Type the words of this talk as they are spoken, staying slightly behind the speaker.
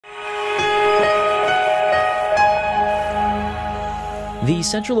The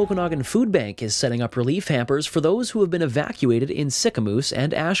Central Okanagan Food Bank is setting up relief hampers for those who have been evacuated in Sicamous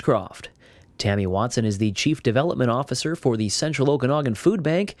and Ashcroft. Tammy Watson is the Chief Development Officer for the Central Okanagan Food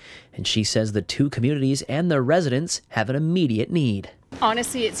Bank, and she says the two communities and their residents have an immediate need.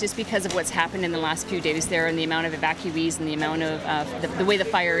 Honestly, it's just because of what's happened in the last few days there and the amount of evacuees and the amount of the way the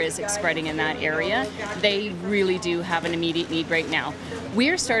fire is spreading in that area. They really do have an immediate need right now.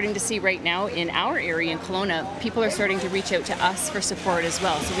 We're starting to see right now in our area in Kelowna, people are starting to reach out to us for support as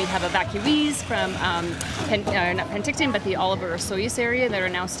well. So we have evacuees from not Penticton, but the Oliver or Soyuz area that are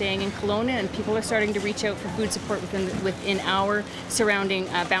now staying in Kelowna, and people are starting to reach out for food support within our surrounding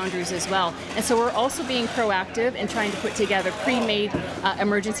boundaries as well. And so we're also being proactive and trying to put together pre-made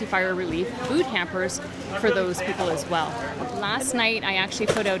emergency fire relief food hampers for those people as well. Last night I actually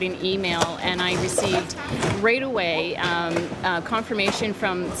put out an email and I received right away confirmation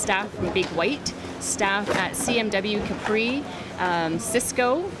from staff from Big White, staff at CMW Capri,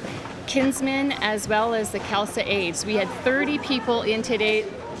 Cisco, Kinsman, as well as the CALSA aides. We had 30 people in today.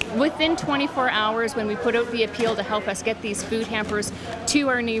 Within 24 hours when we put out the appeal to help us get these food hampers to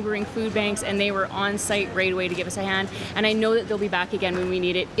our neighboring food banks, and they were on site right away to give us a hand, and I know that they'll be back again when we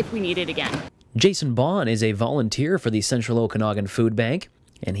need it, if we need it again. Jason Bond is a volunteer for the Central Okanagan Food Bank,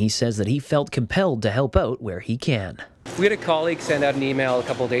 and he says that he felt compelled to help out where he can. We had a colleague send out an email a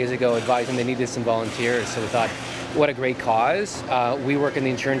couple of days ago advising they needed some volunteers, so we thought, what a great cause. We work in the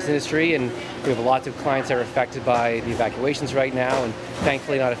insurance industry and we have lots of clients that are affected by the evacuations right now, and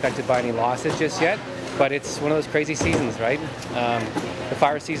thankfully not affected by any losses just yet, but it's one of those crazy seasons, right? The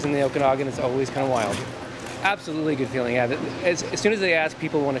fire season in the Okanagan is always kind of wild. Absolutely good feeling, yeah. As soon as they ask,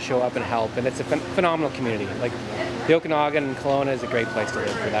 people want to show up and help, and it's a phenomenal community. Like, the Okanagan and Kelowna is a great place to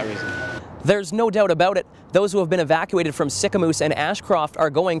live for that reason. There's no doubt about it. Those who have been evacuated from Sicamous and Ashcroft are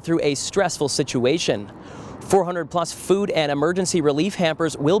going through a stressful situation. 400 plus food and emergency relief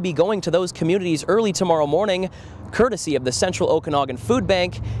hampers will be going to those communities early tomorrow morning, courtesy of the Central Okanagan Food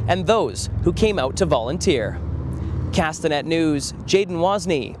Bank and those who came out to volunteer. Castanet News, Jaden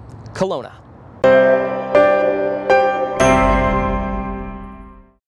Wozni, Kelowna.